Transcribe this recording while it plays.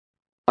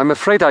I'm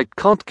afraid I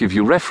can't give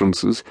you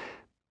references.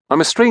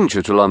 I'm a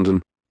stranger to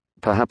London.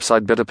 Perhaps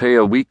I'd better pay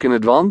a week in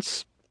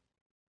advance?"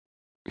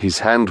 His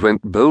hand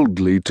went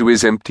boldly to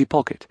his empty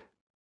pocket.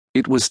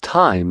 It was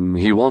time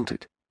he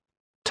wanted.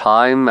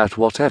 Time at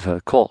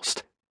whatever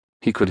cost.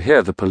 He could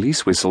hear the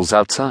police whistles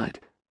outside.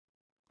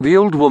 The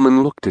old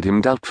woman looked at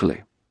him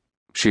doubtfully.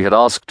 She had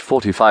asked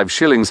 45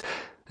 shillings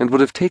and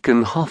would have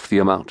taken half the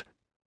amount.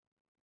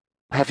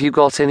 "Have you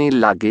got any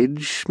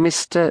luggage,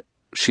 Mr.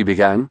 " she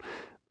began.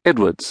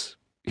 "Edwards,"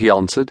 he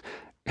answered.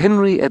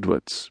 "Henry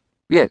Edwards.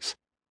 Yes,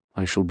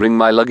 I shall bring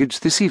my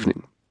luggage this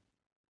evening.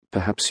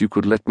 Perhaps you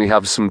could let me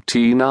have some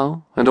tea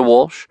now and a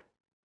wash?"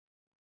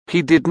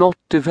 He did not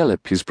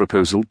develop his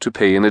proposal to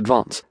pay in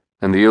advance,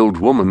 and the old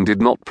woman did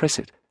not press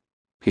it.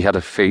 He had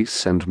a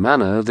face and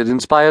manner that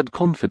inspired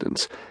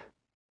confidence.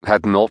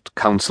 Had not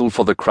counsel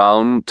for the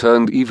Crown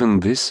turned even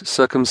this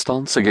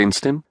circumstance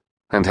against him?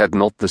 And had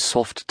not the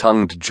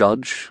soft-tongued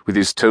judge, with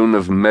his tone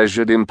of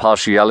measured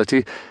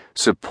impartiality,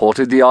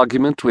 supported the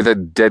argument with a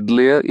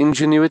deadlier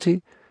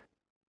ingenuity?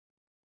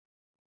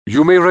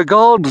 "You may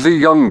regard the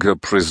younger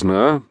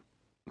prisoner,"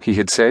 he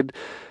had said,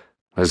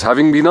 "as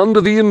having been under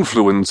the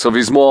influence of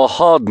his more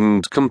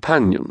hardened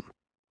companion.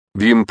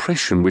 The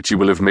impression which he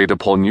will have made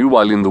upon you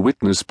while in the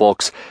witness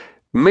box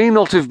may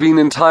not have been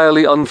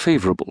entirely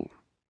unfavourable,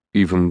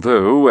 even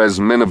though,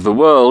 as men of the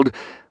world,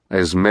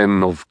 as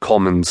men of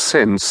common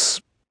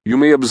sense, you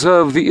may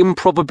observe the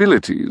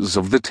improbabilities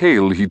of the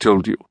tale he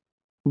told you.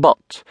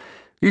 But,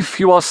 if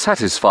you are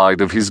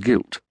satisfied of his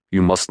guilt,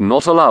 you must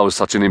not allow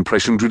such an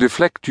impression to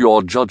deflect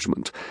your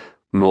judgment,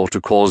 nor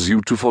to cause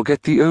you to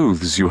forget the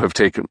oaths you have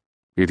taken.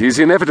 It is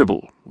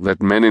inevitable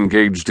that men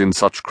engaged in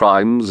such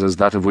crimes as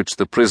that of which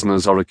the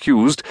prisoners are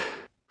accused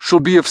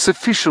should be of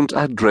sufficient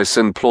address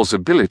and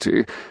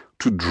plausibility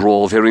to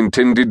draw their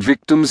intended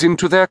victims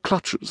into their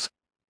clutches.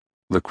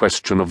 The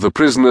question of the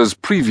prisoner's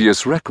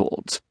previous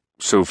records,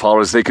 so far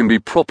as they can be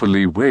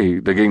properly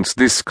weighed against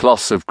this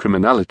class of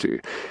criminality,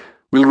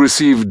 will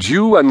receive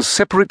due and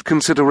separate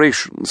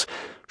considerations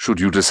should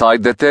you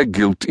decide that their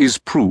guilt is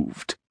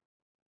proved."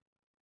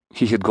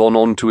 He had gone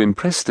on to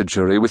impress the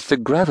jury with the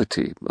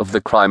gravity of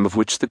the crime of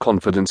which the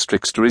confidence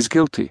trickster is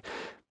guilty,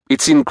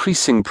 its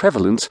increasing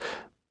prevalence,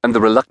 and the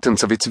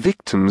reluctance of its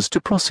victims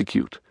to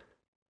prosecute.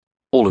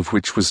 All of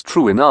which was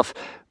true enough,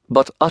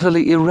 but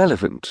utterly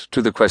irrelevant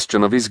to the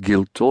question of his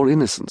guilt or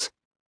innocence,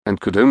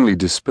 and could only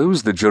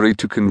dispose the jury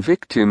to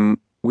convict him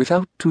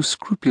without too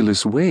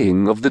scrupulous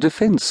weighing of the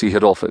defence he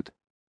had offered.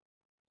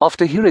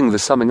 After hearing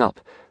the summing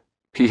up,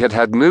 he had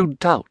had no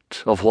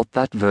doubt of what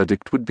that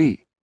verdict would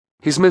be.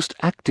 His most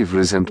active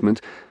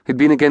resentment had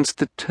been against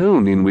the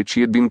tone in which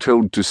he had been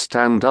told to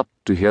stand up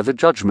to hear the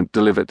judgment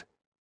delivered.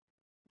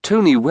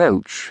 Tony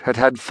Welch had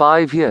had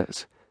 5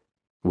 years.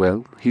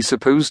 Well, he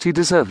supposed he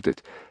deserved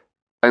it,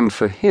 and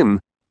for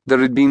him there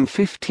had been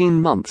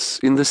 15 months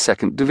in the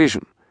 2nd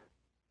Division.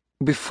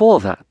 Before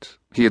that,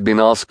 he had been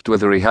asked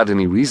whether he had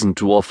any reason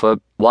to offer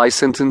why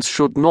sentence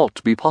should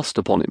not be passed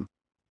upon him.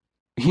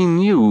 He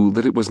knew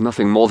that it was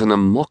nothing more than a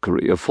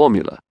mockery of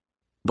formula,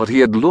 but he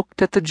had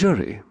looked at the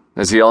jury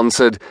as he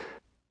answered,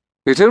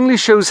 "It only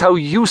shows how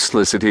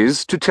useless it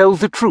is to tell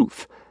the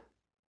truth,"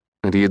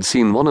 and he had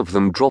seen one of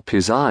them drop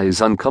his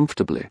eyes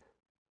uncomfortably.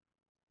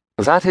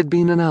 That had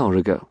been an hour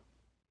ago.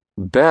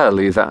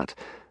 Barely that.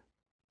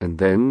 And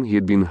then he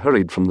had been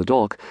hurried from the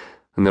dock,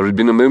 and there had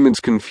been a moment's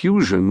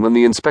confusion when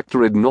the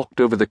inspector had knocked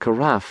over the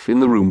carafe in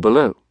the room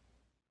below.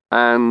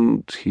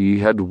 And he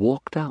had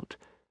walked out.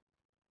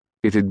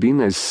 It had been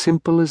as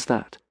simple as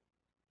that.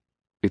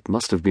 It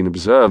must have been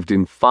observed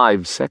in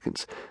 5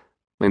 seconds,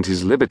 and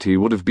his liberty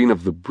would have been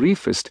of the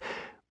briefest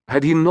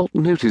had he not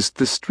noticed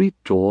the street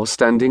door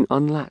standing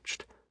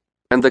unlatched,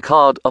 and the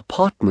card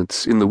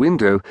 "Apartments" in the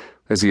window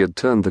as he had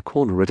turned the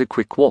corner at a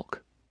quick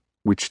walk,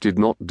 which did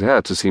not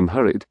dare to seem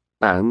hurried,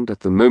 and,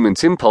 at the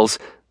moment's impulse,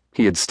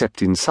 he had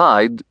stepped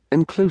inside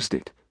and closed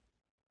it.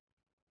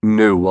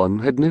 No one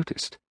had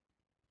noticed.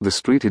 The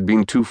street had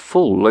been too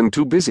full and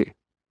too busy.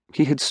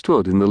 He had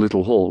stood in the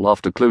little hall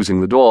after closing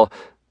the door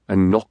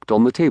and knocked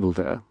on the table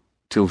there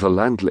till the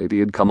landlady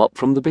had come up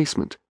from the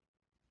basement.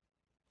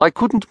 "I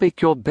couldn't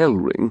make your bell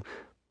ring,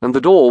 and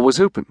the door was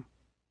open,"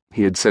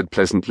 he had said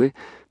pleasantly,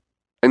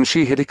 and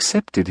she had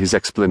accepted his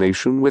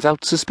explanation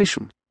without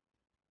suspicion.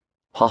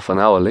 Half an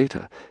hour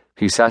later,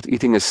 he sat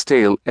eating a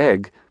stale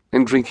egg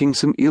and drinking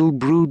some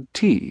ill-brewed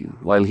tea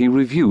while he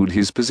reviewed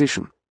his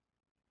position.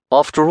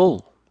 After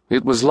all,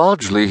 it was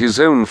largely his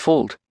own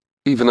fault,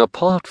 even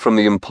apart from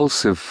the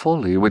impulsive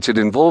folly which had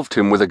involved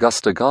him with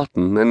Augusta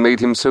Garton and made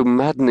him so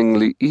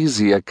maddeningly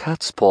easy a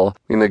catspaw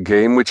in a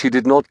game which he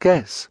did not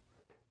guess.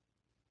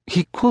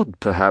 He could,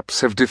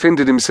 perhaps, have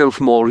defended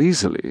himself more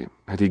easily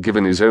had he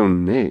given his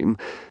own name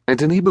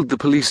and enabled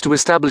the police to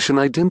establish an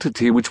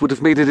identity which would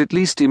have made it at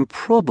least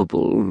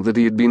improbable that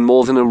he had been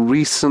more than a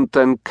recent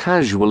and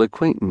casual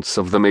acquaintance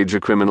of the major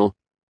criminal.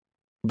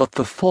 But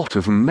the thought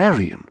of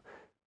Marion,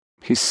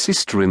 his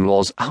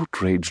sister-in-law's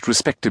outraged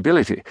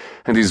respectability,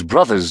 and his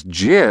brother's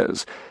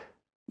jeers—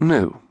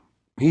 no,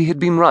 he had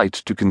been right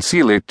to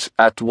conceal it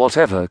at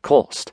whatever cost.